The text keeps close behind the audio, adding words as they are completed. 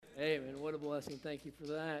blessing. Thank you for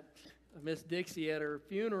that. Miss Dixie at her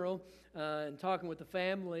funeral and talking with the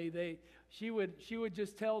family, she would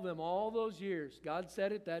just tell them all those years, God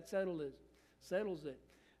said it, that settles it.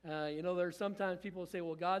 There's sometimes people say,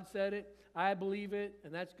 well, God said it, I believe it,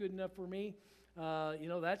 and that's good enough for me.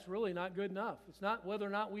 That's really not good enough. It's not whether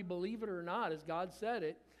or not we believe it or not. As God said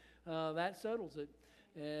it, that settles it.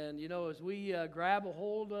 And, as we grab a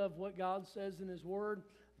hold of what God says in His Word,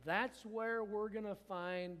 that's where we're going to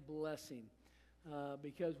find blessing.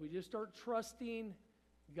 Because we just start trusting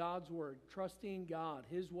God's Word, trusting God,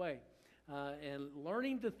 His way, and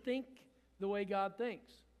learning to think the way God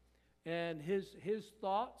thinks. And His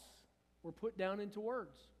thoughts were put down into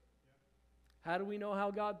words. How do we know how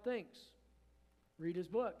God thinks? Read His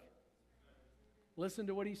book. Listen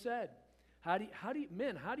to what He said. How do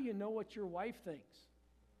you know what your wife thinks?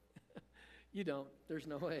 You don't. There's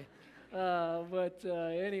no way.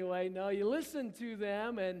 Anyway, no, you listen to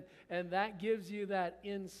them, and that gives you that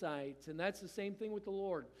insight. And that's the same thing with the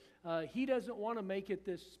Lord. He doesn't want to make it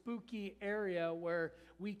this spooky area where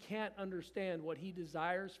we can't understand what He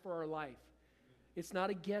desires for our life. It's not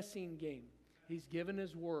a guessing game. He's given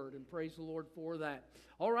His Word, and praise the Lord for that.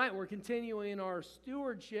 All right, we're continuing our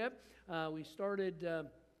stewardship. We started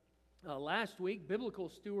last week, biblical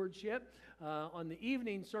stewardship, on the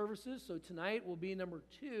evening services. So tonight will be number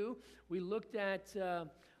 2. We looked at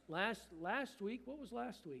last week. What was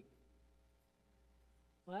last week?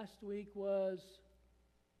 Last week was,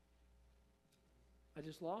 I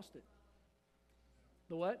just lost it.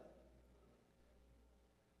 The what?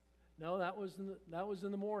 No, that was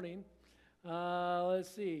in the morning.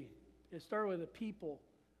 Let's see. It started with the people.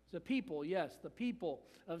 The people, yes, the people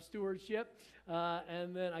of stewardship.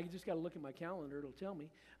 And then I just got to look at my calendar. It'll tell me.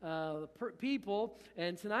 People.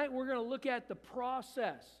 And tonight we're going to look at the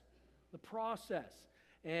process. The process.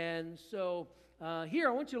 And so here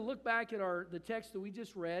I want you to look back at the text that we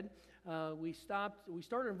just read. We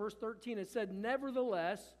started in verse 13. It said,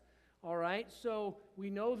 nevertheless. All right, so we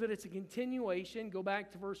know that it's a continuation. Go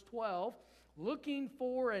back to verse 12. Looking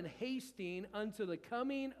for and hasting unto the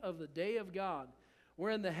coming of the day of God,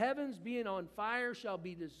 wherein the heavens being on fire shall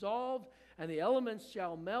be dissolved, and the elements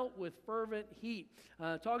shall melt with fervent heat.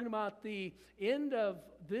 Talking about the end of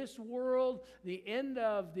this world, the end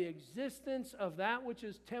of the existence of that which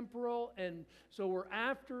is temporal, and so we're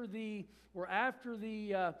after the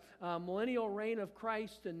millennial reign of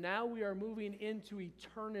Christ, and now we are moving into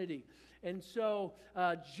eternity. And so,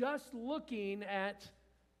 just looking at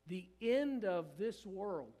the end of this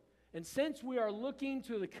world, and since we are looking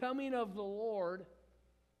to the coming of the Lord.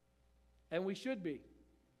 And we should be.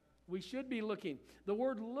 We should be looking. The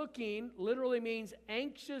word looking literally means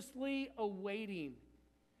anxiously awaiting,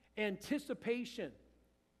 anticipation.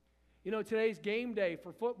 Today's game day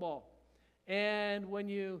for football. And when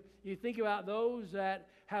you think about those that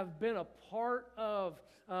have been a part of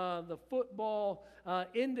the football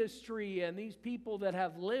industry, and these people that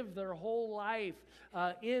have lived their whole life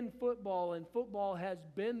in football, and football has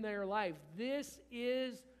been their life, this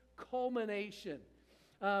is culmination.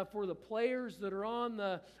 For the players that are on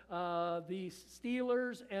the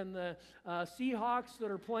Steelers and the Seahawks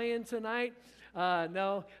that are playing tonight.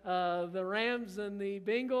 The Rams and the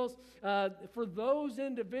Bengals. For those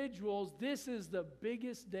individuals, this is the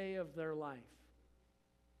biggest day of their life.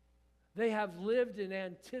 They have lived in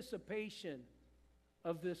anticipation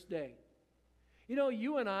of this day.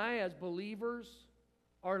 You and I as believers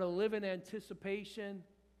are to live in anticipation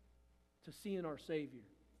to seeing our Savior.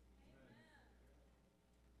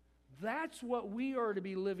 That's what we are to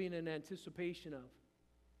be living in anticipation of.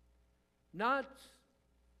 Not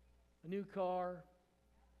a new car,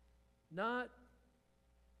 not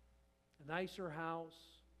a nicer house.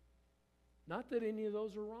 Not that any of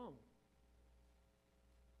those are wrong.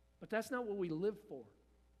 But that's not what we live for.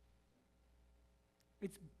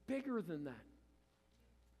 It's bigger than that.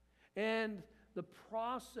 And the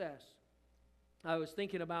process, I was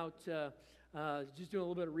thinking about just doing a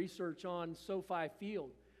little bit of research on SoFi Field.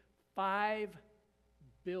 $5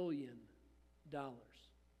 billion. $5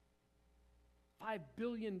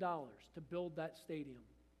 billion to build that stadium.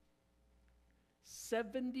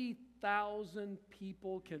 70,000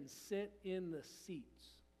 people can sit in the seats.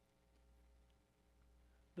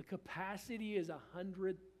 The capacity is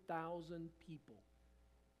 100,000 people.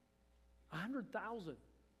 100,000.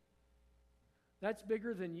 That's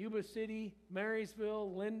bigger than Yuba City,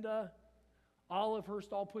 Marysville, Linda,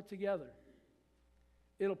 Olivehurst all put together.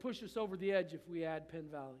 It'll push us over the edge if we add Penn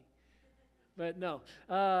Valley. But no,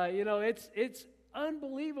 it's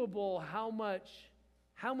unbelievable how much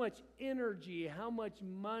energy, how much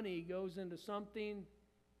money goes into something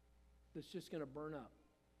that's just going to burn up.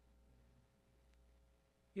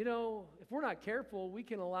 You know, if we're not careful, we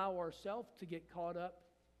can allow ourselves to get caught up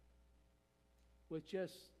with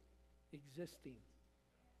just existing.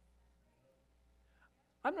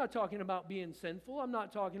 I'm not talking about being sinful. I'm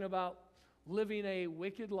not talking about living a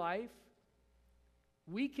wicked life.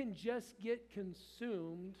 We can just get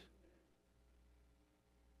consumed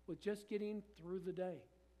with just getting through the day.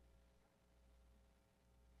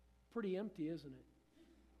 Pretty empty, isn't it?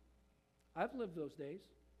 I've lived those days.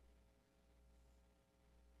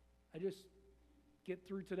 I just get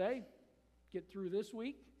through today, get through this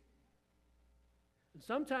week. And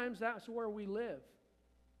sometimes that's where we live.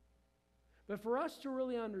 But for us to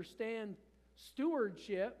really understand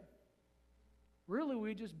stewardship, really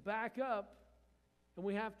we just back up and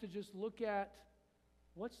we have to just look at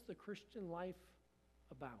what's the Christian life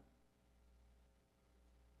about?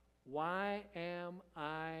 Why am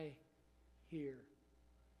I here?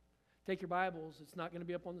 Take your Bibles. It's not going to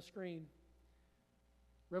be up on the screen.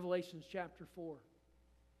 Revelation chapter 4.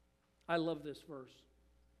 I love this verse.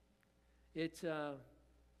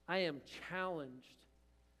 I am challenged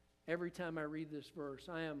every time I read this verse.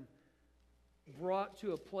 I am brought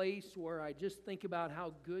to a place where I just think about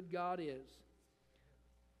how good God is.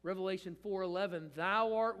 Revelation 4:11,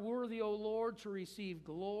 Thou art worthy, O Lord, to receive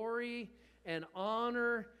glory and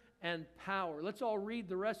honor and power. Let's all read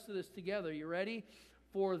the rest of this together. You ready?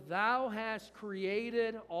 For Thou hast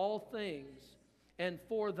created all things, and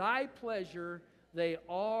for Thy pleasure they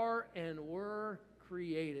are and were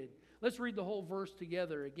created. Let's read the whole verse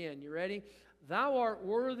together again. You ready? Thou art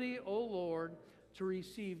worthy, O Lord, to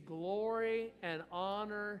receive glory and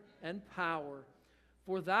honor and power.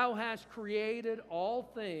 For Thou hast created all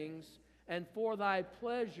things, and for Thy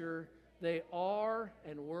pleasure they are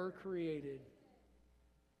and were created.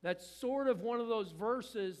 That's sort of one of those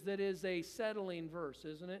verses that is a settling verse,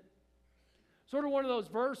 isn't it? Sort of one of those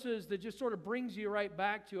verses that just sort of brings you right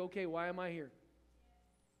back to, okay, why am I here?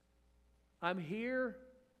 I'm here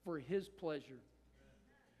for His pleasure.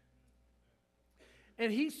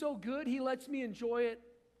 And He's so good, He lets me enjoy it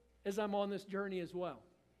as I'm on this journey as well.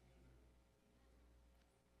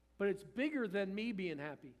 But it's bigger than me being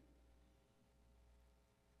happy.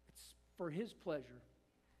 It's for His pleasure.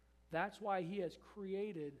 That's why He has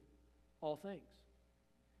created all things.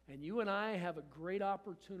 And you and I have a great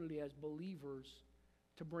opportunity as believers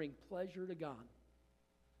to bring pleasure to God.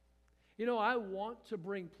 You know, I want to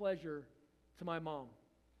bring pleasure to my mom.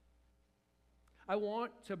 I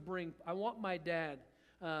want my dad,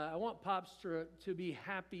 I want Pops to be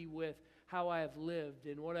happy with how I have lived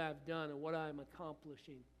and what I've done and what I'm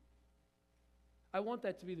accomplishing. I want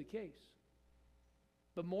that to be the case.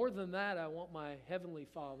 But more than that, I want my Heavenly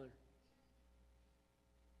Father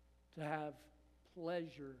to have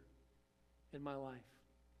pleasure in my life.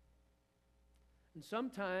 And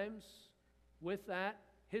sometimes, with that,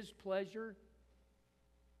 His pleasure,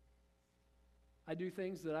 I do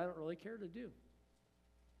things that I don't really care to do.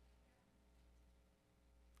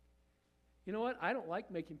 You know what? I don't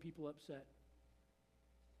like making people upset.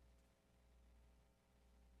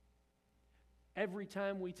 Every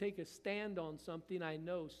time we take a stand on something, I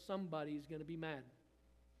know somebody's going to be mad.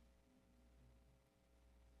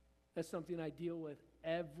 That's something I deal with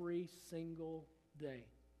every single day.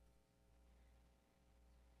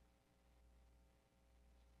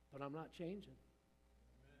 But I'm not changing.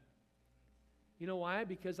 You know why?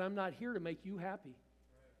 Because I'm not here to make you happy.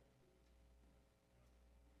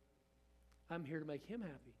 I'm here to make Him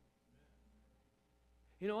happy.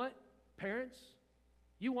 You know what? Parents,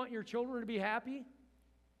 you want your children to be happy?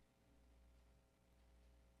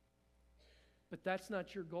 But that's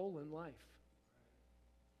not your goal in life.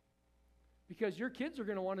 Because your kids are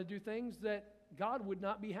going to want to do things that God would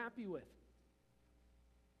not be happy with.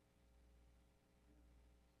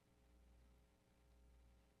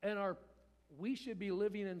 And we should be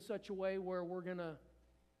living in such a way where we're going to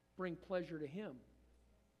bring pleasure to Him,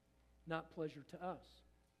 not pleasure to us.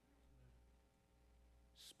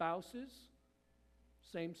 Spouses,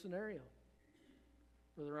 same scenario.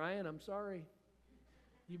 Brother Ryan, I'm sorry.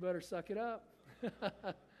 You better suck it up.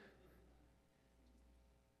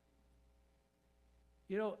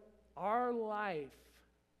 You know, our life,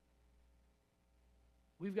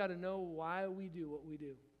 we've got to know why we do what we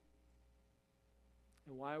do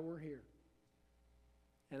and why we're here.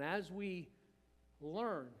 And as we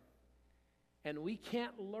learn, and we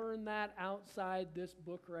can't learn that outside this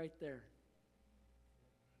book right there.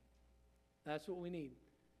 That's what we need.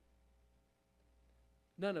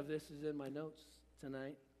 None of this is in my notes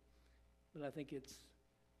tonight, but I think it's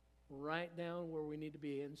right down where we need to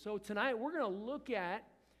be. And so tonight we're going to look at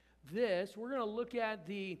this. We're going to look at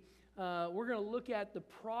the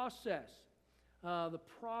process the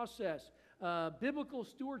process. Biblical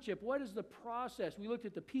stewardship, what is the process? We looked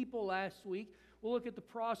at the people last week. We'll look at the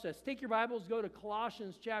process. Take your Bibles, go to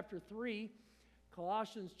Colossians chapter 3.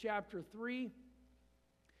 Colossians chapter 3.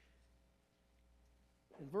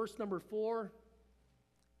 And verse number 4.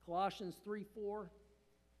 Colossians 3:4.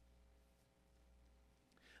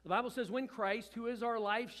 The Bible says, when Christ, who is our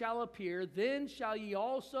life, shall appear, then shall ye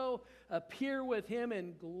also appear with him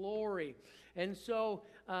in glory. And so,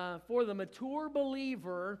 for the mature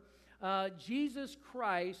believer, Jesus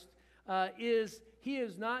Christ he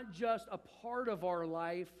is not just a part of our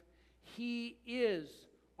life, he is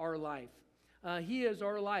our life. He is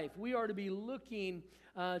our life. We are to be looking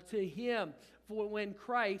to him for when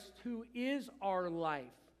Christ, who is our life.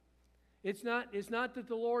 It's not that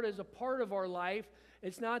the Lord is a part of our life.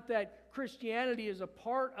 It's not that Christianity is a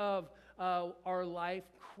part of our life.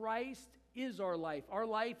 Christ is our life. Our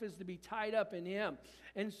life is to be tied up in him.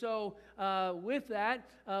 And so with that,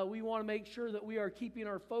 we want to make sure that we are keeping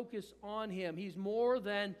our focus on him. He's more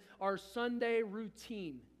than our Sunday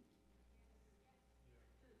routine.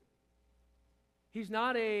 He's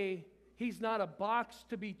not a box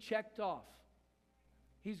to be checked off.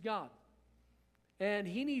 He's God. And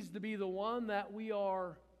he needs to be the one that we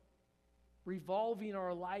are revolving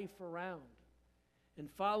our life around and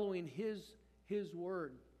following his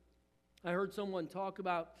word. I heard someone talk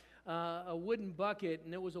about a wooden bucket,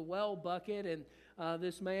 and it was a well bucket, and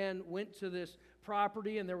this man went to this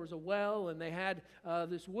property, and there was a well, and they had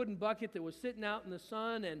this wooden bucket that was sitting out in the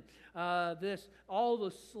sun, and all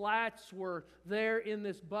the slats were there in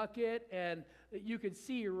this bucket, and you could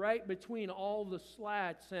see right between all the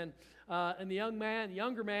slats, and the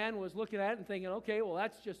younger man was looking at it and thinking, okay, well,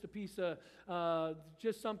 that's just a piece of,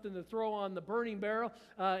 just something to throw on the burning barrel.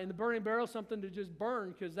 In the burning barrel, something to just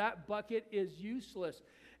burn, because that bucket is useless.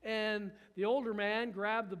 And the older man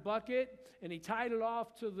grabbed the bucket, and he tied it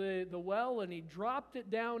off to the well, and he dropped it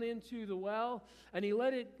down into the well, and he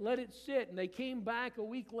let it sit. And they came back a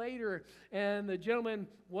week later, and the gentleman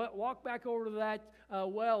walked back over to that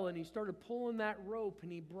well, and he started pulling that rope,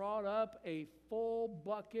 and he brought up a full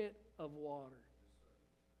bucket of water.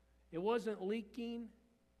 It wasn't leaking.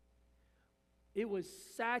 It was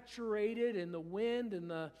saturated, and the wind and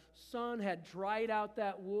the sun had dried out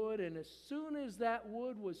that wood, and as soon as that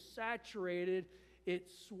wood was saturated, it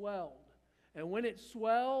swelled. And when it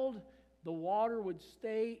swelled, the water would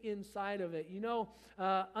stay inside of it. You know,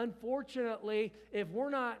 unfortunately, if we're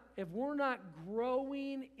not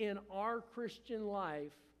growing in our Christian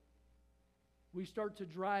life, we start to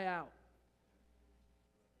dry out.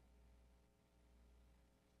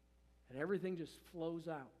 And everything just flows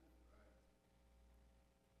out.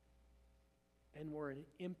 And we're an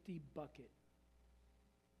empty bucket.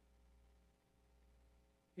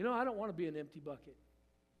 You know, I don't want to be an empty bucket.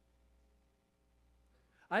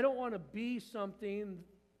 I don't want to be something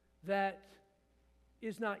that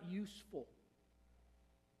is not useful.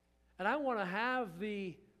 And I want to have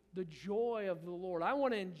the joy of the Lord. I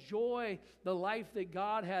want to enjoy the life that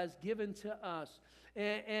God has given to us.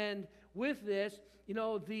 And with this, you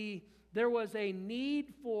know, there was a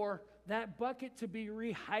need for that bucket to be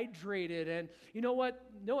rehydrated. And you know what?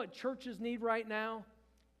 You know what churches need right now?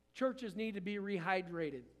 Churches need to be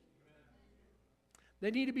rehydrated.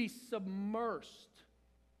 They need to be submersed.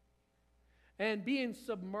 And being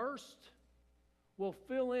submersed will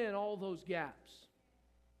fill in all those gaps.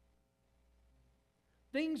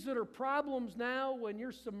 Things that are problems now, when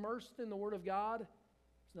you're submersed in the Word of God,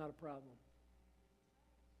 it's not a problem.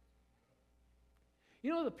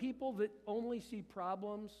 You know, the people that only see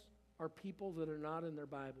problems are people that are not in their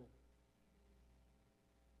Bible.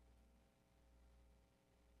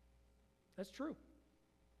 That's true.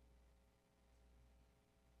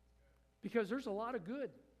 Because there's a lot of good.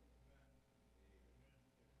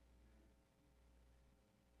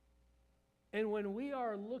 And when we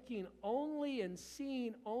are looking only and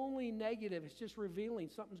seeing only negative, it's just revealing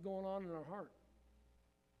something's going on in our heart.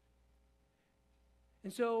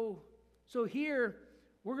 And so here,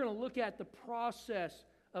 we're going to look at the process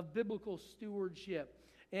of biblical stewardship.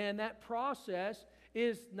 And that process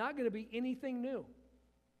is not going to be anything new.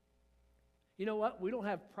 You know what? We don't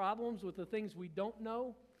have problems with the things we don't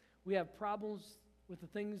know. We have problems with the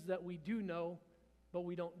things that we do know, but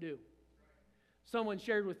we don't do. Someone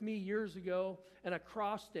shared with me years ago an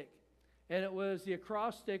acrostic, and the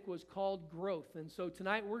acrostic was called growth. And so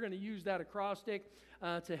tonight we're going to use that acrostic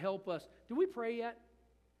to help us. Do we pray yet?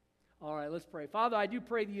 All right, let's pray. Father, I do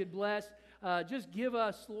pray that you'd bless. Just give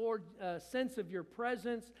us, Lord, a sense of your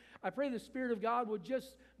presence. I pray the Spirit of God would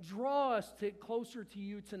just draw us closer to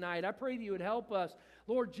you tonight. I pray that you would help us,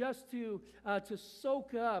 Lord, just to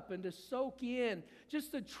soak up and to soak in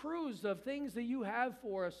just the truths of things that you have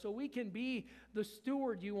for us so we can be the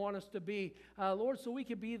steward you want us to be. Lord, so we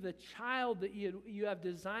can be the child that you have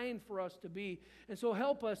designed for us to be. And so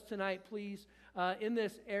help us tonight, please, in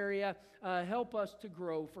this area. Help us to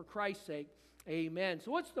grow for Christ's sake. Amen.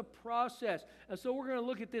 So what's the process? So we're going to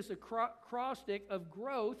look at this acrostic of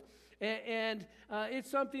growth. And it's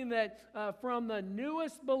something that from the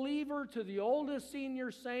newest believer to the oldest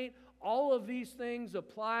senior saint, all of these things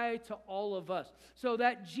apply to all of us. So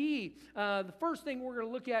that G, the first thing we're going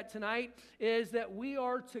to look at tonight is that we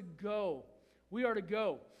are to go. We are to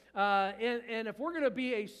go. And if we're going to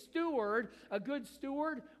be a steward, a good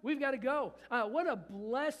steward, we've got to go. What a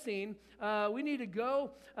blessing. We need to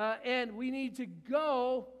go, and we need to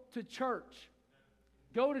go to church.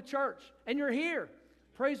 Go to church. And you're here.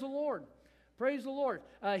 Praise the Lord. Praise the Lord.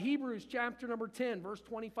 Hebrews chapter number 10, verse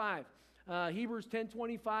 25. Hebrews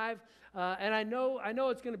 10:25. And I know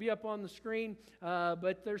it's going to be up on the screen,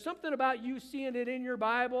 but there's something about you seeing it in your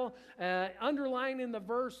Bible, underlining the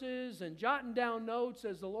verses and jotting down notes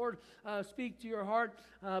as the Lord speaks to your heart.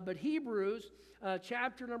 But Hebrews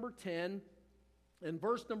chapter number 10 and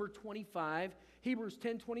verse number 25, Hebrews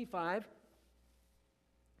 10:25.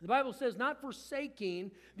 The Bible says, not forsaking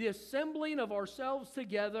the assembling of ourselves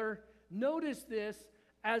together, notice this,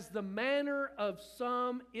 as the manner of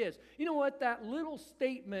some is. You know what? That little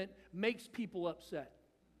statement makes people upset.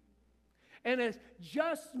 And it's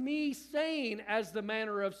just me saying, as the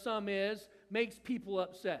manner of some is, makes people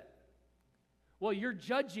upset. Well, you're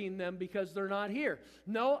judging them because they're not here.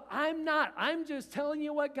 No, I'm not. I'm just telling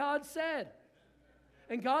you what God said.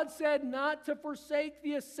 And God said not to forsake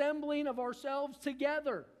the assembling of ourselves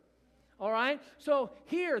together. All right? So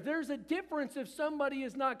here, there's a difference if somebody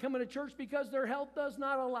is not coming to church because their health does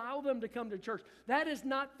not allow them to come to church. That is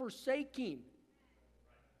not forsaking.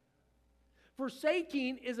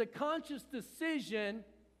 Forsaking is a conscious decision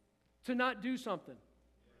to not do something.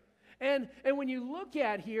 And when you look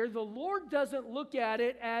at here, the Lord doesn't look at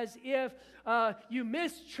it as if you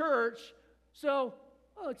miss church, so,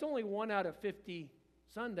 it's only 1 out of 50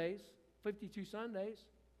 Sundays, 52 Sundays.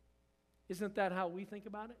 Isn't that how we think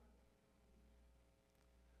about it?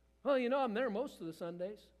 Well, I'm there most of the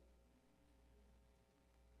Sundays.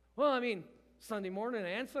 Well, Sunday morning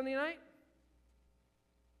and Sunday night.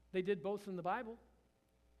 They did both in the Bible.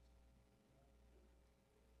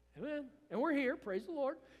 Amen. And we're here, praise the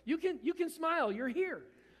Lord. You can smile, you're here.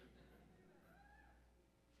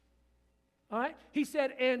 All right? He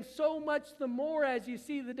said, and so much the more as you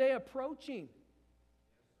see the day approaching.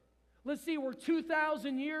 Let's see, we're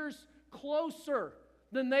 2,000 years closer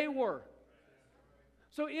than they were.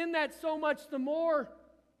 So in that so much the more,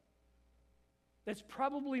 that's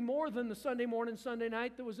probably more than the Sunday morning, Sunday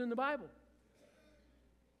night that was in the Bible.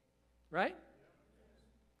 Right?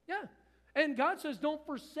 Yeah. And God says, don't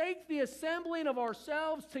forsake the assembling of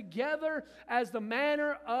ourselves together as the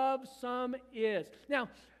manner of some is. Now,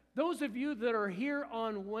 those of you that are here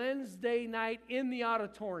on Wednesday night in the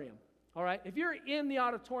auditorium, all right, if you're in the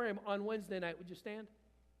auditorium on Wednesday night, would you stand?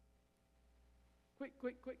 Quick.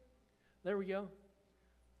 There we go.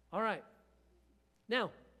 All right.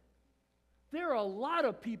 Now, there are a lot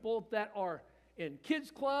of people that are in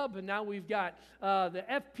Kids Club, and now we've got the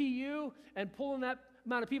FPU and pulling that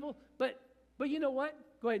amount of people. But you know what?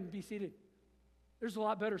 Go ahead and be seated. There's a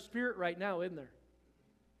lot better spirit right now, isn't there?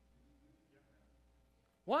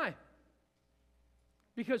 Why?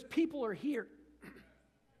 Because people are here.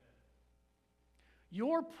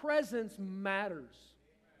 Your presence matters.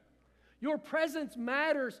 Your presence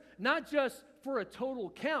matters not just for a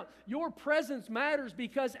total count. Your presence matters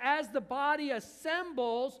because as the body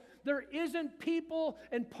assembles, there isn't people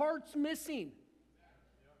and parts missing.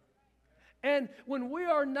 And when we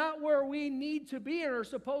are not where we need to be and are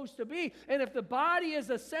supposed to be, and if the body is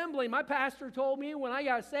assembling, my pastor told me when I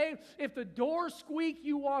got saved, if the doors squeak,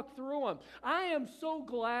 you walk through them. I am so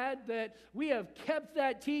glad that we have kept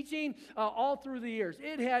that teaching all through the years.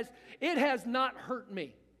 It has not hurt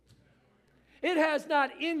me. It has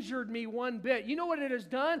not injured me one bit. You know what it has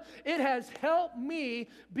done? It has helped me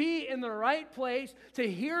be in the right place to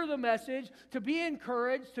hear the message, to be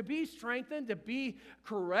encouraged, to be strengthened, to be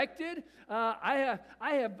corrected. I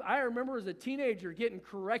remember as a teenager getting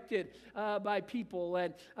corrected by people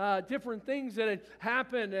and different things that had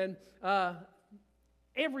happened, and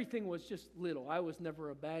everything was just little. I was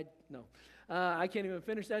never a bad, no. I can't even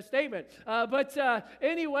finish that statement. But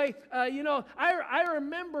anyway, I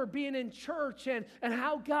remember being in church and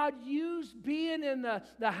how God used being in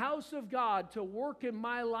the house of God to work in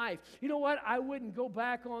my life. You know what? I wouldn't go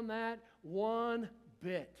back on that one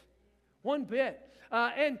bit. One bit.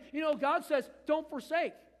 And God says, don't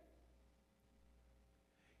forsake.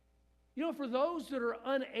 For those that are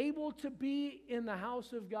unable to be in the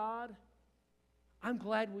house of God, I'm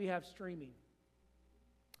glad we have streaming.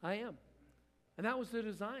 I am. And that was the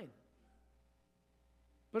design.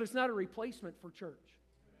 But it's not a replacement for church.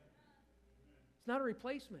 It's not a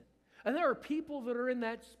replacement. And there are people that are in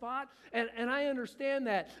that spot, and I understand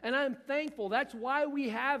that, and I'm thankful. That's why we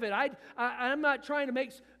have it. I'm not trying to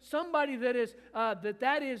make somebody that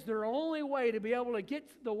is their only way to be able to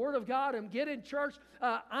get the Word of God and get in church.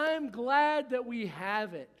 I'm glad that we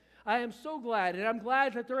have it. I am so glad, and I'm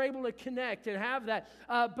glad that they're able to connect and have that.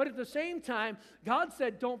 But at the same time, God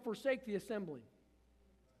said, don't forsake the assembling.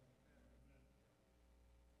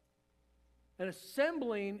 And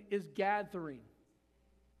assembling is gathering.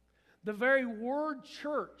 The very word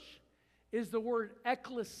church is the word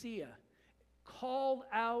ecclesia, called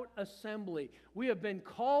out assembly. We have been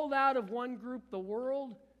called out of one group, the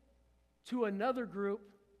world, to another group,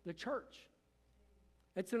 the church.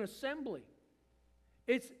 It's an assembly.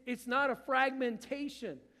 It's not a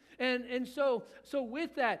fragmentation. And so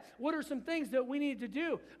with that, what are some things that we need to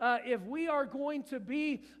do? If we are going to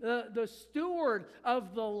be the steward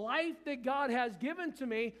of the life that God has given to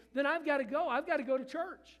me, then I've got to go. I've got to go to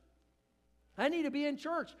church. I need to be in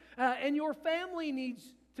church. And your family needs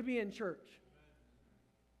to be in church.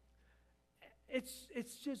 It's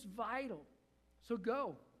just vital. So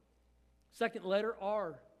go. Second letter,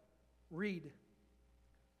 R. Read.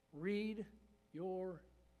 Read your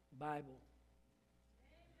Bible.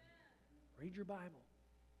 Read your Bible.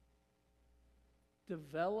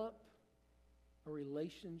 Develop a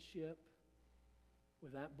relationship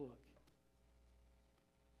with that book.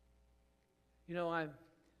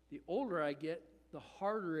 The older I get, the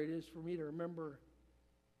harder it is for me to remember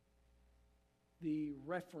the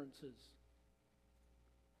references.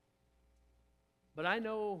 But I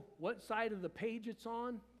know what side of the page it's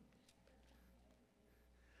on.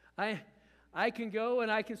 I can go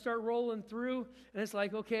and I can start rolling through, and it's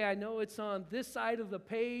like, okay, I know it's on this side of the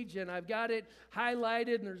page, and I've got it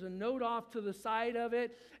highlighted, and there's a note off to the side of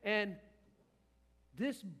it, and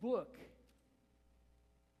this book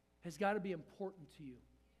has got to be important to you.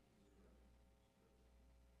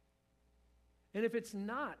 And if it's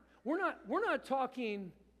not, we're not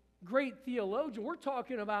talking great theologian. We're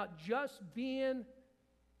talking about just being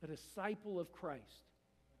a disciple of Christ.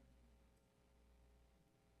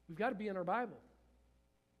 We've got to be in our Bible.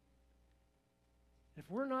 If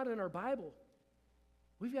we're not in our Bible,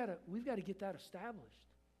 we've got to get that established.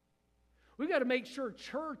 We've got to make sure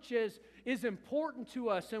church is important to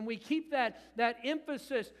us, and we keep that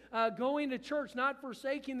emphasis going to church, not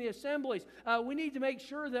forsaking the assemblies. We need to make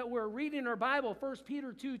sure that we're reading our Bible. 1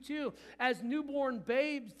 Peter 2:2, as newborn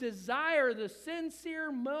babes desire the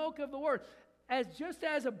sincere milk of the Word. Just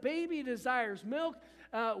as a baby desires milk,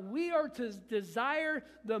 we are to desire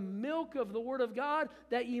the milk of the Word of God,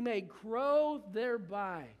 that ye may grow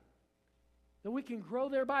thereby. That we can grow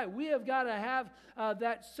thereby. We have got to have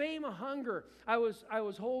that same hunger. I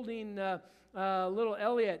was holding little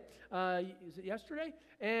Elliot, is it yesterday?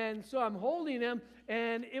 And so I'm holding him,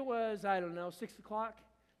 and it was, 6 o'clock,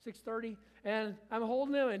 6:30, and I'm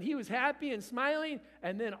holding him, and he was happy and smiling,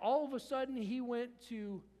 and then all of a sudden he went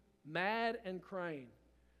to mad and crying.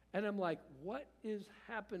 And I'm like, what is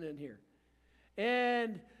happening here?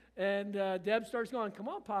 And Deb starts going, come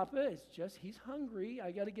on, Papa, it's just he's hungry.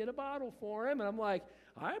 I got to get a bottle for him. And I'm like,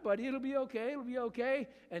 all right, buddy, it'll be okay.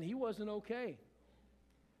 And he wasn't okay.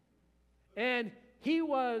 And he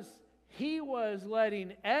was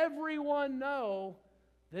letting everyone know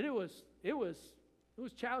that it was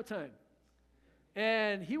chow time.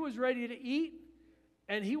 And he was ready to eat,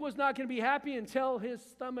 and he was not going to be happy until his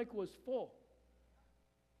stomach was full.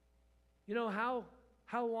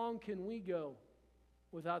 How long can we go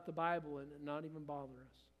without the Bible and it not even bother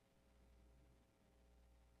us?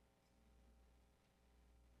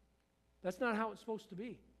 That's not how it's supposed to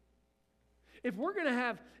be. If we're going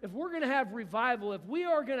to have revival, if we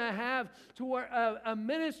are going to have a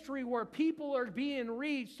ministry where people are being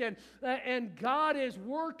reached and God is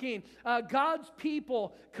working, God's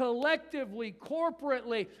people collectively,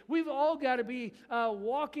 corporately, we've all got to be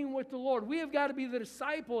walking with the Lord. We have got to be the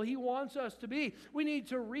disciple He wants us to be. We need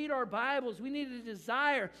to read our Bibles. We need to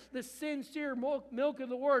desire the sincere milk of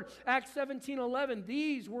the Word. Acts 17:11,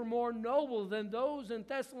 these were more noble than those in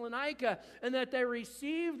Thessalonica, and that they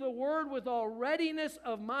received the Word with all all readiness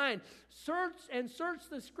of mind. Search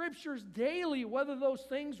the Scriptures daily whether those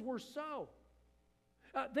things were so.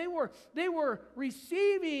 They were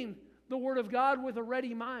receiving the Word of God with a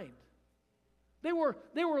ready mind. They were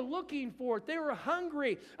looking for it. They were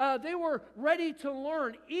hungry. They were ready to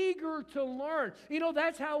learn, eager to learn.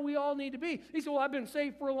 That's how we all need to be. He said, well, I've been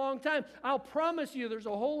saved for a long time. I'll promise you there's a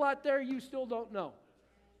whole lot there you still don't know.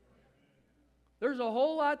 There's a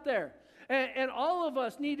whole lot there. And all of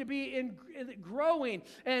us need to be growing,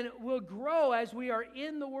 and will grow as we are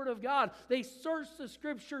in the Word of God. They searched the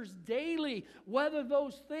Scriptures daily, whether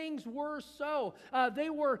those things were so. They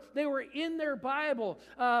were in their Bible.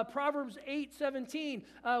 Proverbs 8:17,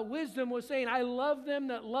 wisdom was saying, I love them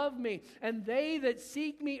that love me, and they that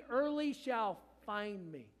seek me early shall find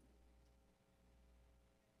me.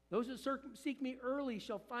 Those that seek me early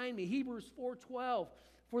shall find me. Hebrews 4:12,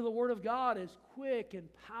 for the Word of God is quick and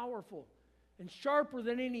powerful, and sharper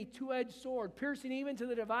than any two-edged sword, piercing even to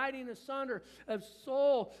the dividing asunder of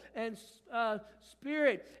soul and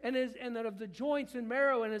spirit, and that of the joints and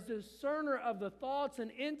marrow, and is a discerner of the thoughts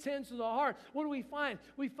and intents of the heart. What do we find?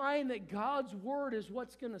 We find that God's Word is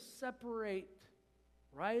what's going to separate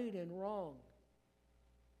right and wrong,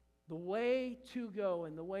 the way to go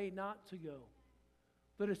and the way not to go,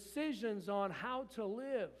 the decisions on how to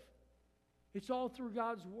live. It's all through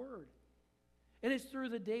God's Word. And it's through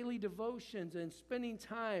the daily devotions and spending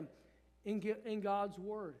time in God's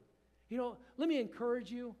Word. Let me encourage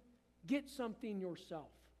you, get something yourself.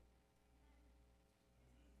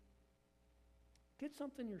 Get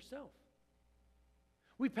something yourself.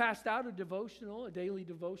 We passed out a daily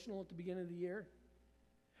devotional at the beginning of the year.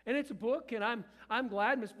 And it's a book, and I'm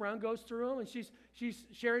glad Miss Brown goes through them, and she's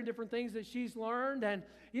sharing different things that she's learned. And,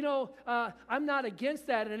 I'm not against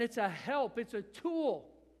that, and it's a help. It's a tool.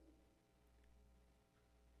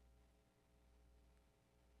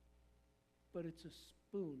 But it's a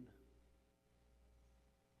spoon.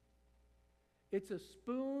 It's a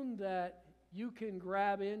spoon that you can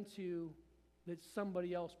grab into that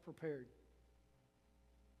somebody else prepared.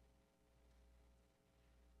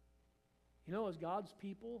 As God's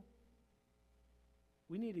people,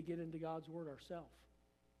 we need to get into God's Word ourselves.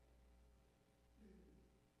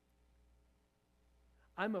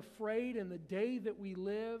 I'm afraid in the day that we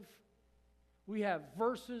live, we have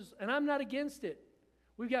verses, and I'm not against it.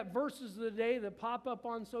 We've got verses of the day that pop up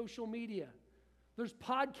on social media. There's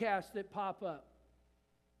podcasts that pop up.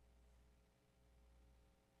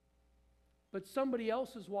 But somebody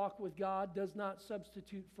else's walk with God does not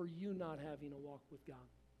substitute for you not having a walk with God.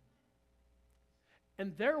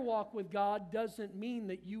 And their walk with God doesn't mean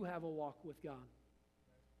that you have a walk with God.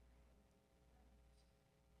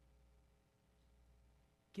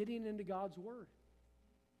 Getting into God's Word.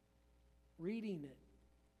 Reading it.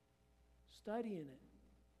 Studying it.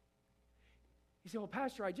 You say, well,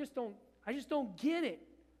 Pastor, I just don't get it.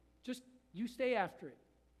 Just, you stay after it.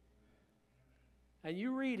 And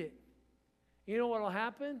you read it. You know what will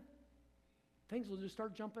happen? Things will just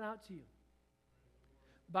start jumping out to you.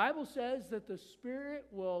 The Bible says that the Spirit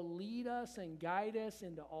will lead us and guide us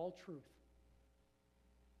into all truth.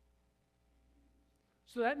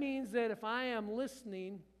 So that means that if I am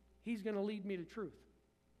listening, He's going to lead me to truth.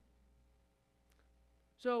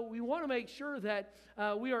 So we want to make sure that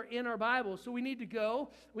we are in our Bible. So we need to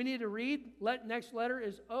go. We need to read. Next letter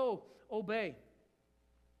is O, obey.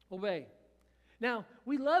 Obey. Now,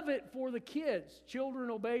 we love it for the kids. Children,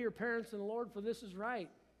 obey your parents in the Lord, for this is right.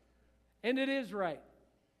 And it is right.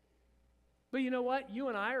 But you know what? You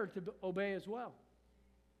and I are to obey as well.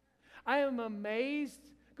 I am amazed.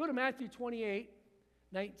 Go to Matthew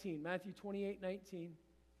 28:19. Matthew 28:19.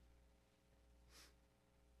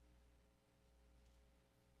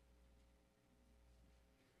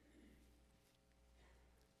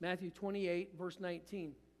 Matthew 28, verse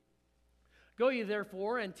 19. Go ye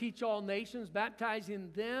therefore and teach all nations,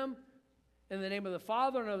 baptizing them in the name of the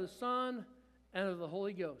Father and of the Son and of the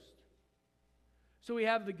Holy Ghost. So we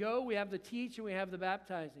have the go, we have the teach, and we have the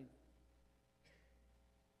baptizing.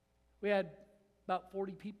 We had about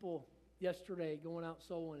 40 people yesterday going out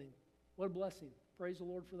soul winning. What a blessing. Praise the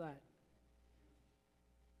Lord for that.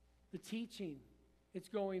 The teaching, it's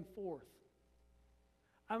going forth.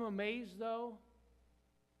 I'm amazed, though,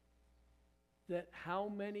 that how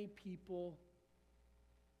many people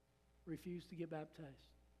refuse to get baptized.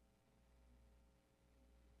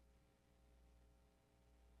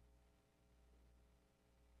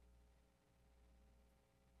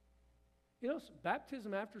 You know,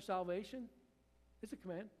 baptism after salvation is a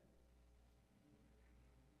command.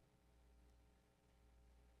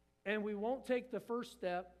 And we won't take the first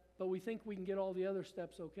step, but we think we can get all the other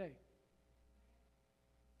steps okay.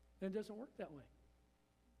 And it doesn't work that way.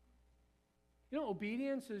 You know,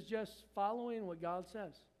 obedience is just following what God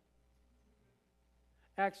says.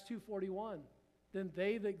 Acts 2:41. Then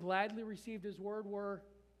they that gladly received his word were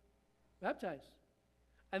baptized.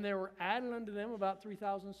 And there were added unto them about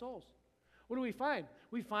 3,000 souls. What do we find?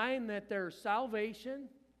 We find that there's salvation,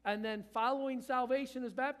 and then following salvation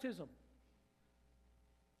is baptism.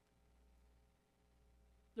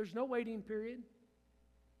 There's no waiting period.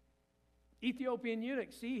 Ethiopian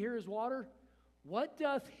eunuch, see, here is water. What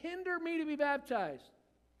doth hinder me to be baptized?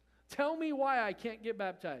 Tell me why I can't get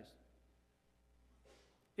baptized.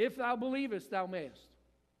 If thou believest, thou mayest.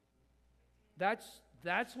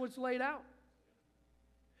 That's what's laid out.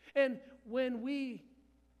 And when we,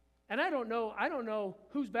 and I don't know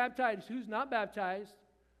who's baptized, who's not baptized,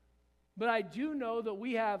 but I do know that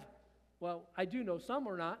we have, well, I do know some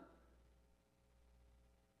are not.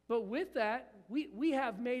 But with that, we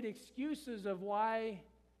have made excuses of why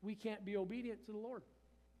we can't be obedient to the Lord.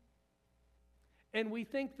 And we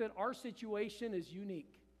think that our situation is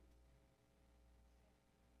unique.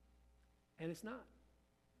 And it's not.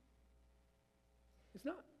 It's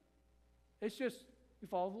not. It's just we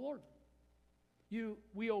follow the Lord.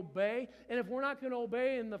 We obey. And if we're not going to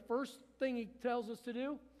obey in the first thing he tells us to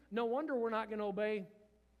do, no wonder we're not going to obey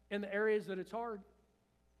in the areas that it's hard.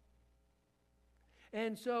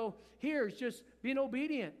 And so here's just being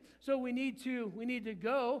obedient. So we need to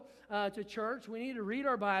go to church. We need to read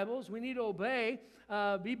our Bibles. We need to obey,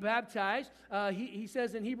 be baptized. He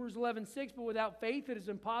says in Hebrews 11:6, but without faith it is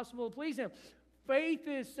impossible to please him. Faith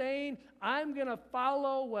is saying, I'm going to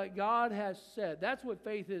follow what God has said. That's what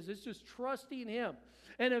faith is. It's just trusting him.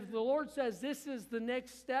 And if the Lord says this is the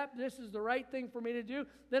next step, this is the right thing for me to do,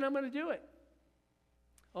 then I'm going to do it.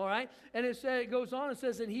 All right? And it goes on and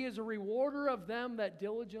says, and he is a rewarder of them that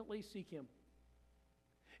diligently seek him.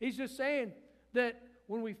 He's just saying that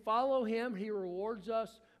when we follow him, he rewards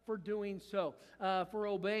us for doing so, for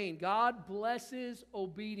obeying. God blesses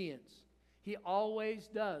obedience. He always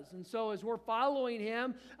does. And so as we're following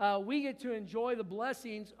him, we get to enjoy the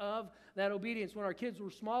blessings of that obedience. When our kids were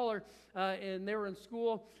smaller and they were in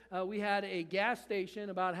school, we had a gas station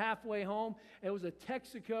about halfway home. It was a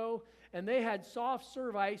Texaco, and they had soft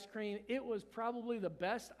serve ice cream. It was probably the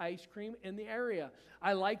best ice cream in the area.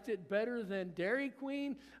 I liked it better than Dairy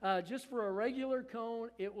Queen. Just for a regular cone,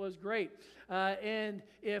 it was great. And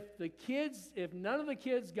if none of the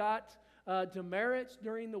kids got demerits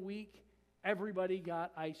during the week, everybody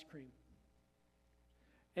got ice cream.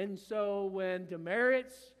 And so when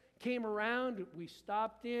demerits came around, we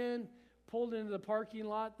stopped in, pulled into the parking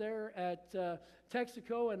lot there at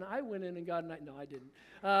Texaco, and I went in and got a night. No, I didn't.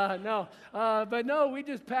 But no, we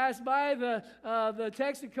just passed by the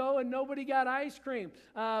Texaco, and nobody got ice cream.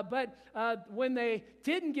 But when they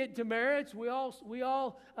didn't get demerits, we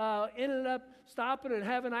all ended up stopping and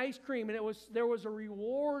having ice cream, and there was a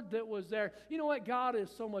reward that was there. You know what? God is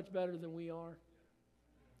so much better than we are.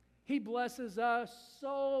 He blesses us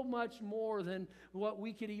so much more than what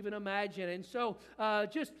we could even imagine. And so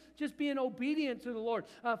just being obedient to the Lord.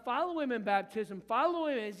 Follow him in baptism. Follow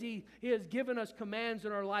him as he has given us commands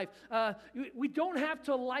in our life. We don't have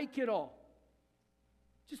to like it all.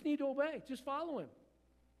 Just need to obey. Just follow him.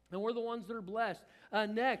 And we're the ones that are blessed.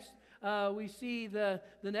 Next, we see the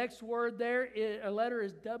next word there, a letter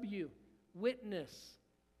is W. Witness.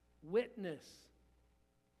 Witness.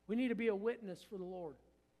 We need to be a witness for the Lord.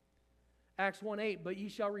 Acts 1:8, but ye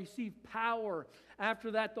shall receive power. After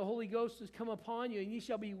that the Holy Ghost has come upon you, and ye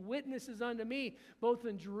shall be witnesses unto me, both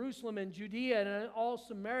in Jerusalem and Judea and in all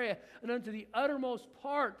Samaria, and unto the uttermost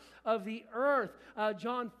part of the earth.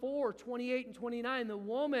 John 4:28 and 29, the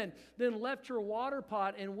woman then left her water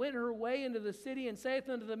pot and went her way into the city, and saith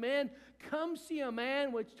unto the men, come see a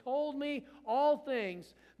man which told me all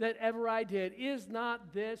things that ever I did. Is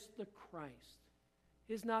not this the Christ?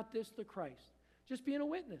 Is not this the Christ? Just being a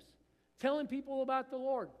witness. Telling people about the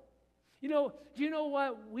Lord. You know, do you know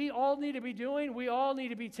what we all need to be doing? We all need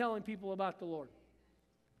to be telling people about the Lord.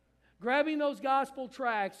 Grabbing those gospel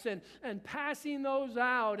tracts and passing those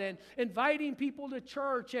out and inviting people to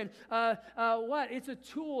church. And what? It's a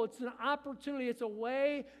tool. It's an opportunity. It's a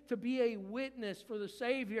way to be a witness for the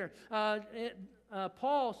Savior.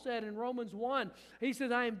 Paul said in Romans 1, he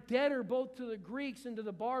says, I am debtor both to the Greeks and to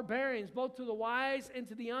the barbarians, both to the wise and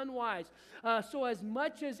to the unwise. So as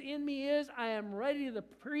much as in me is, I am ready to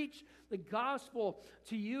preach the gospel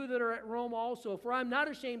to you that are at Rome also. For I am not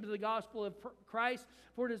ashamed of the gospel of Christ,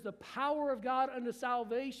 for it is the power of God unto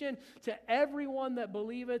salvation to everyone that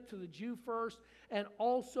believeth, to the Jew first, and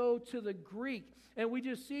also to the Greek. And we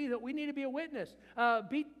just see that we need to be a witness.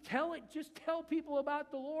 Just tell people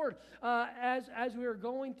about the Lord as as we were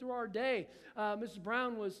going through our day, Mrs.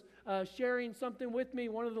 Brown was sharing something with me.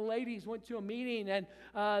 One of the ladies went to a meeting, and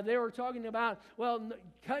they were talking about, well,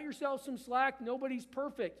 cut yourself some slack. Nobody's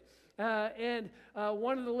perfect. And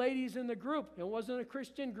one of the ladies in the group, it wasn't a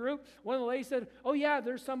Christian group, one of the ladies said, oh yeah,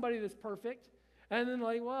 there's somebody that's perfect. And then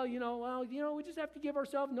like, we just have to give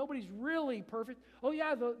ourselves, nobody's really perfect. Oh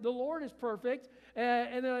yeah, the Lord is perfect.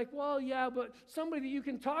 And they're like, well, yeah, but somebody that you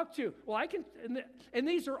can talk to. Well, I can, and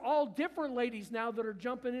these are all different ladies now that are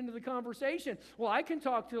jumping into the conversation. Well, I can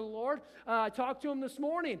talk to the Lord. I talked to him this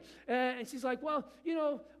morning. And she's like, well,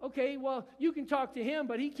 okay, well, you can talk to him,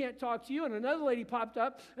 but he can't talk to you. And another lady popped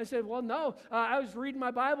up and said, well, no, I was reading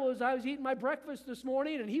my Bible as I was eating my breakfast this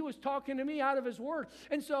morning, and he was talking to me out of his word.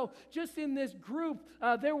 And so just in this group,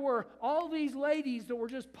 there were all these ladies that were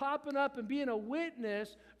just popping up and being a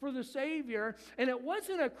witness for the Savior. And it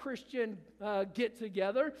wasn't a Christian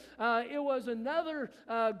get-together. It was another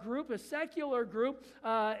group, a secular group.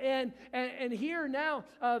 And here now,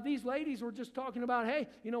 these ladies were just talking about, hey,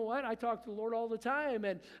 you know what? I talk to the Lord all the time,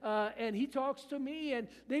 and he talks to me. And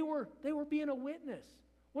they were being a witness.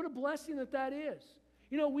 What a blessing that is.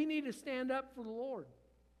 We need to stand up for the Lord.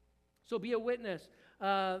 So be a witness.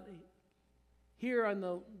 Here on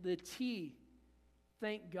the T,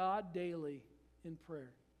 thank God daily in prayer.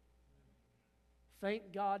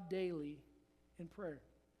 Thank God daily in prayer.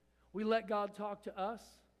 We let God talk to us.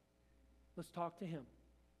 Let's talk to him.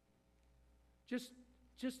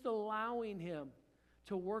 Just allowing him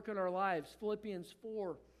to work in our lives. Philippians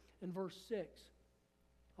 4 and verse 6.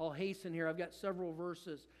 I'll hasten here. I've got several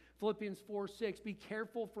verses. Philippians 4:6. Be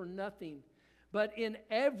careful for nothing, but in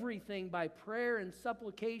everything by prayer and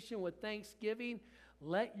supplication with thanksgiving,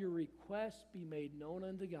 let your requests be made known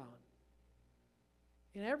unto God.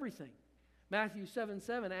 In everything. Matthew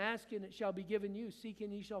 7:7, ask and it shall be given you, seek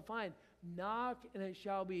and ye shall find, knock and it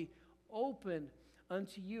shall be opened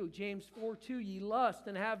unto you. James 4:2, ye lust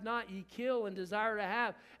and have not, ye kill and desire to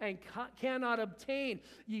have and cannot obtain.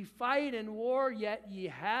 Ye fight and war, yet ye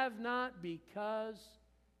have not because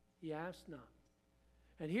ye ask not.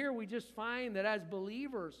 And here we just find that as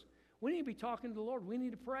believers, we need to be talking to the Lord. We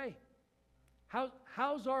need to pray.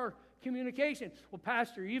 How's our communication? Well,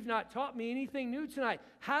 Pastor, you've not taught me anything new tonight.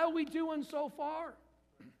 How are we doing so far?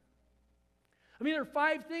 I mean, there are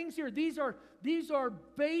 5 things here. These are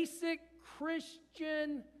basic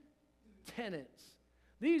Christian tenets.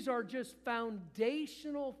 These are just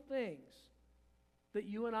foundational things that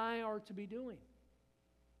you and I are to be doing.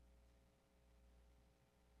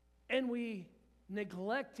 And we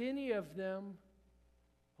neglect any of them,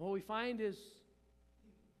 what we find is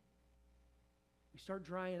we start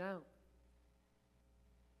drying out.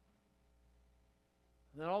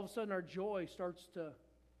 And then all of a sudden our joy starts to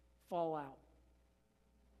fall out.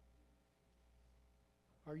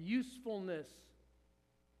 Our usefulness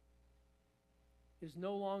is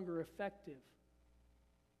no longer effective.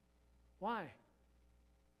 Why?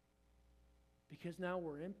 Because now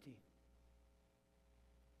we're empty.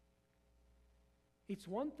 It's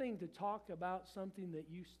one thing to talk about something that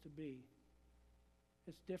used to be.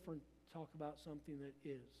 It's different to talk about something that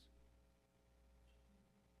is.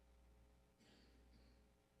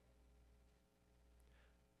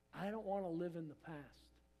 I don't want to live in the past.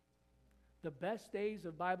 The best days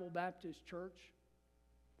of Bible Baptist Church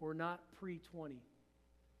were not pre-20.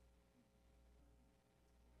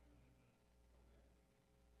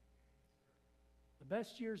 The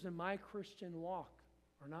best years in my Christian walk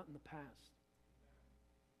are not in the past.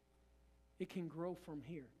 It can grow from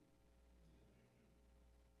here.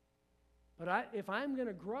 But if I'm going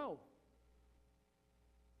to grow,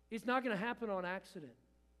 it's not going to happen on accident.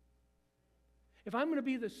 If I'm going to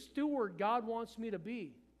be the steward God wants me to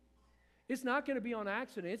be, it's not going to be on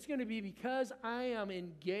accident. It's going to be because I am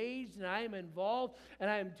engaged and I am involved and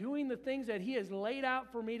I am doing the things that He has laid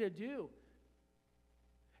out for me to do.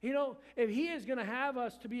 You know, if He is going to have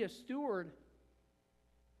us to be a steward,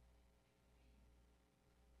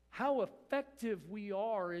 how effective we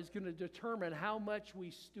are is going to determine how much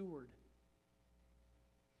we steward.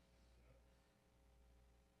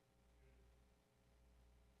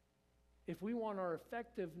 If we want our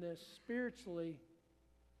effectiveness spiritually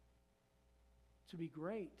to be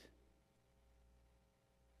great,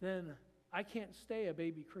 then I can't stay a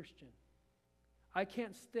baby Christian. I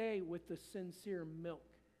can't stay with the sincere milk.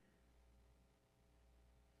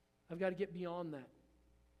 I've got to get beyond that.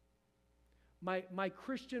 My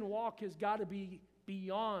Christian walk has got to be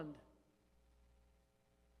beyond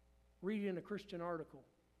reading a Christian article,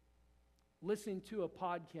 listening to a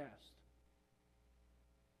podcast.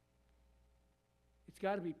 It's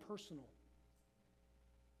got to be personal.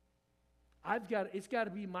 It's got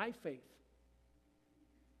to be my faith.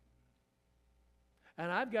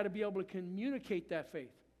 And I've got to be able to communicate that faith.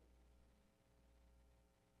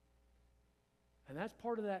 And that's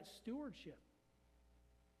part of that stewardship.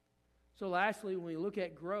 So lastly, when we look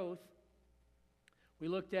at growth, we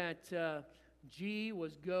looked at G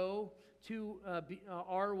was go,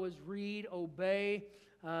 R was read, obey,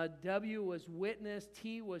 W was witness,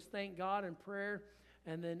 T was thank God and prayer,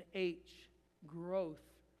 and then H, growth,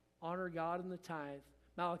 honor God in the tithe.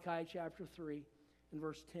 Malachi chapter 3 and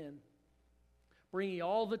verse 10. Bring ye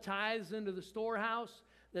all the tithes into the storehouse,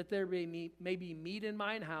 that there may be meat in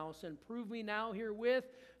mine house, and prove me now herewith,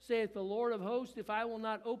 saith the Lord of hosts, if I will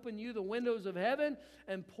not open you the windows of heaven,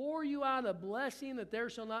 and pour you out a blessing, that there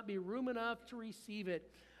shall not be room enough to receive it.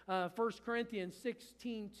 1 Corinthians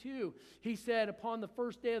 16:2, he said, upon the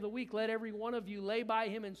first day of the week, let every one of you lay by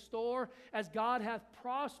him in store, as God hath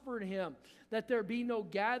prospered him, that there be no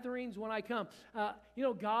gatherings when I come.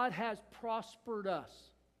 God has prospered us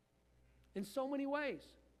in so many ways.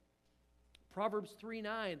 Proverbs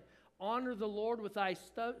 3:9, honor the Lord with thy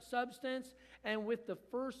substance and with the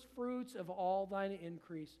first fruits of all thine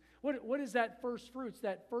increase. What is that first fruits?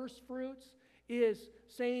 That first fruits is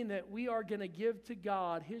saying that we are going to give to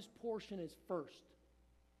God. His portion is first.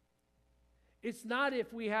 It's not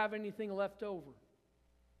if we have anything left over.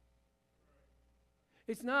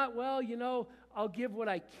 It's not, I'll give what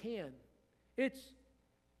I can.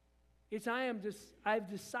 I've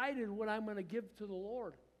decided what I'm going to give to the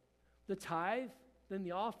Lord. The tithe, then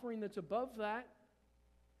the offering that's above that.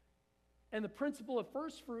 And the principle of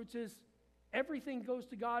first fruits is everything goes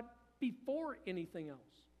to God before anything else.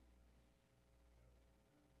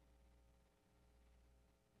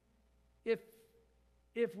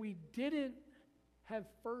 If we didn't have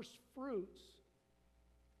first fruits,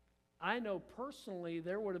 I know personally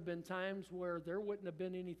there would have been times where there wouldn't have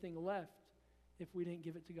been anything left if we didn't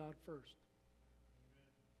give it to God first.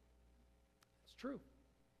 It's true.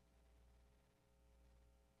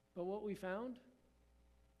 But what we found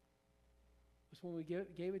was when we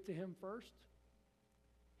gave it to Him first,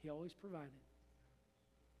 He always provided.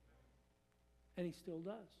 And He still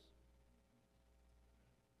does.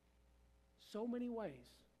 So many ways.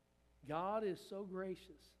 God is so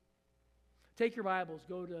gracious. Take your Bibles,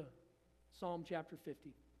 go to Psalm chapter 50.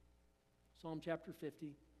 Psalm chapter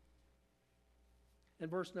 50.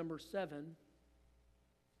 And verse number 7.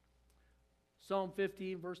 Psalm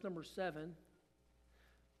 50, verse number 7.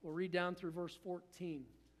 We'll read down through verse 14.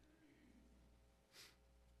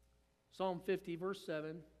 Psalm 50, verse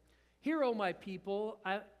 7. Hear, O my people,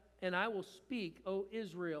 and I will speak, O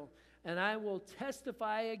Israel, and I will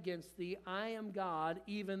testify against thee. I am God,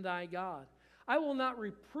 even thy God. I will not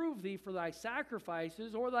reprove thee for thy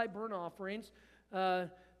sacrifices or thy burnt offerings to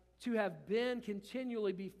have been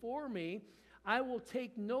continually before me. I will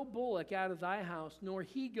take no bullock out of thy house, nor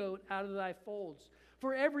he-goat out of thy folds.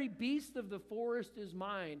 For every beast of the forest is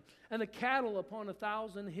mine, and the cattle upon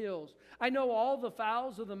 1,000 hills. I know all the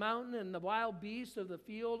fowls of the mountain, and the wild beasts of the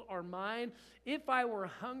field are mine. If I were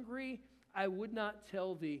hungry, I would not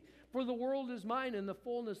tell thee. For the world is mine, and the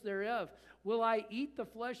fullness thereof. Will I eat the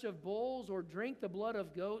flesh of bulls, or drink the blood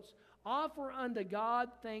of goats? Offer unto God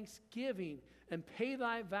thanksgiving, and pay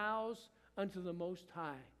thy vows unto the Most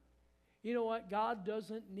High. You know what? God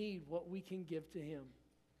doesn't need what we can give to Him.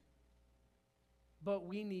 But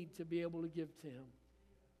we need to be able to give to Him.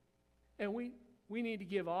 And we need to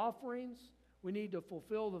give offerings. We need to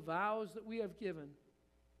fulfill the vows that we have given.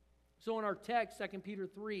 So in our text, 2 Peter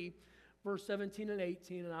 3, verse 17 and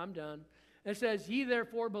 18, and I'm done. It says, Ye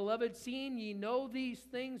therefore, beloved, seeing ye know these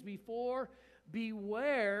things before,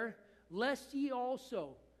 beware, lest ye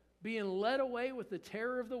also, being led away with the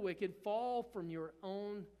terror of the wicked, fall from your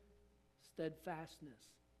own steadfastness.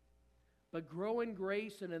 But grow in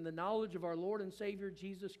grace and in the knowledge of our Lord and Savior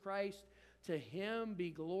Jesus Christ. To Him be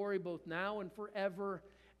glory both now and forever.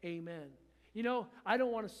 Amen. You know, I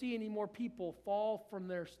don't want to see any more people fall from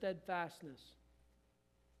their steadfastness.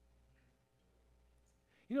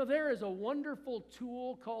 You know, there is a wonderful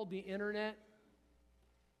tool called the internet.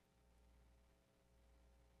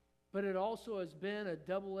 But it also has been a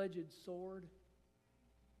double-edged sword.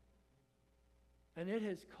 And it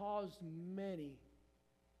has caused many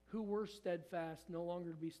who were steadfast no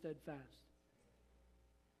longer to be steadfast.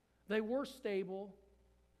 They were stable,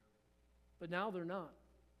 but now they're not.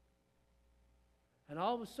 And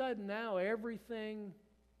all of a sudden now everything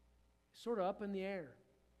is sort of up in the air.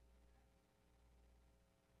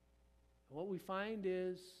 And what we find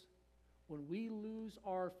is when we lose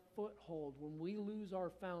our foothold, when we lose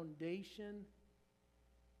our foundation,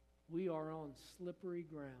 we are on slippery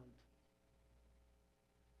ground.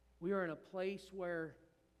 We are in a place where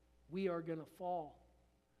we are going to fall.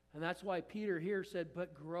 And that's why Peter here said,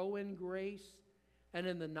 but grow in grace and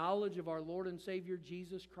in the knowledge of our Lord and Savior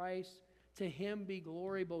Jesus Christ. To him be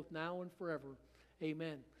glory both now and forever.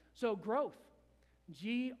 Amen. So growth.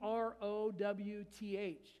 Growth.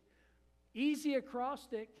 Easy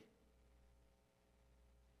acrostic.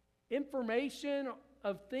 Information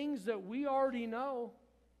of things that we already know.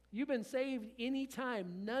 You've been saved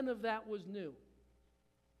anytime. None of that was new.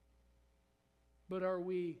 But are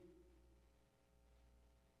we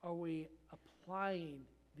applying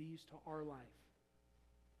these to our life?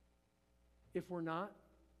 If we're not,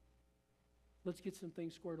 let's get some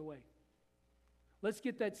things squared away. Let's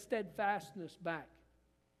get that steadfastness back.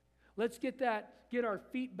 Let's get our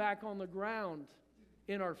feet back on the ground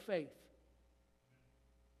in our faith,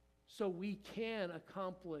 so we can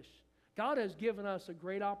accomplish. God has given us a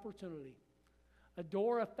great opportunity. A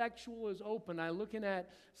door effectual is open. I'm looking at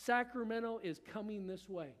Sacramento is coming this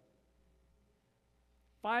way.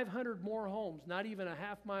 500 more homes, not even a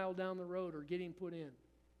half mile down the road, are getting put in.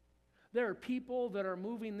 There are people that are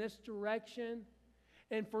moving this direction.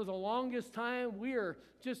 And for the longest time, we are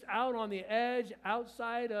just out on the edge,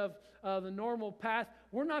 outside of the normal path.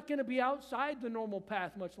 We're not going to be outside the normal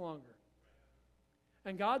path much longer.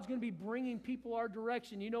 And God's going to be bringing people our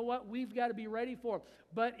direction. You know what? We've got to be ready for them.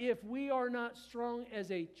 But if we are not strong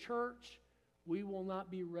as a church, we will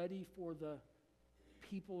not be ready for the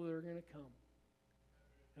people that are going to come.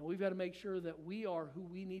 And we've got to make sure that we are who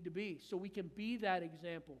we need to be so we can be that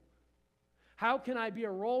example. How can I be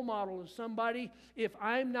a role model to somebody if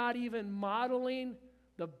I'm not even modeling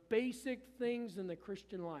the basic things in the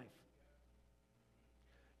Christian life?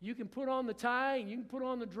 You can put on the tie, and you can put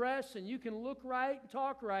on the dress, and you can look right and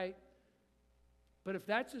talk right. But if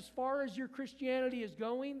that's as far as your Christianity is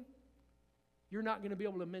going, you're not going to be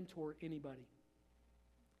able to mentor anybody.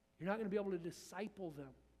 You're not going to be able to disciple them.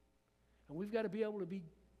 And we've got to be able to be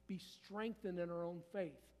strengthened in our own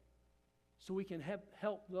faith so we can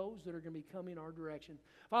help those that are going to be coming our direction.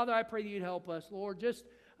 Father, I pray that you'd help us, Lord. Just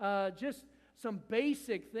some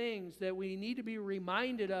basic things that we need to be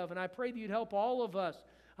reminded of, and I pray that you'd help all of us,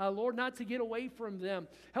 Lord, not to get away from them.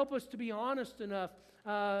 Help us to be honest enough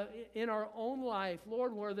in our own life,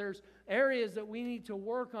 Lord, where there's areas that we need to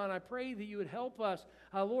work on. I pray that you would help us,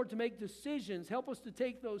 Lord, to make decisions. Help us to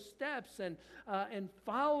take those steps and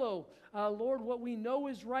follow, Lord, what we know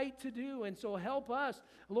is right to do. And so help us,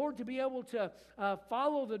 Lord, to be able to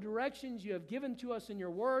follow the directions you have given to us in your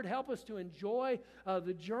word. Help us to enjoy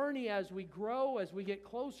the journey as we grow, as we get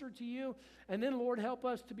closer to you. And then, Lord, help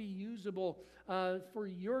us to be usable for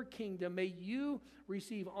your kingdom. May you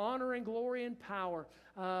receive honor and glory and power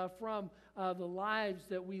from the lives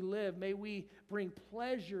that we live. May we bring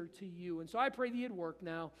pleasure to you. And so I pray that you'd work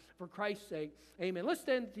now for Christ's sake. Amen. Let's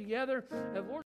stand together. Lord,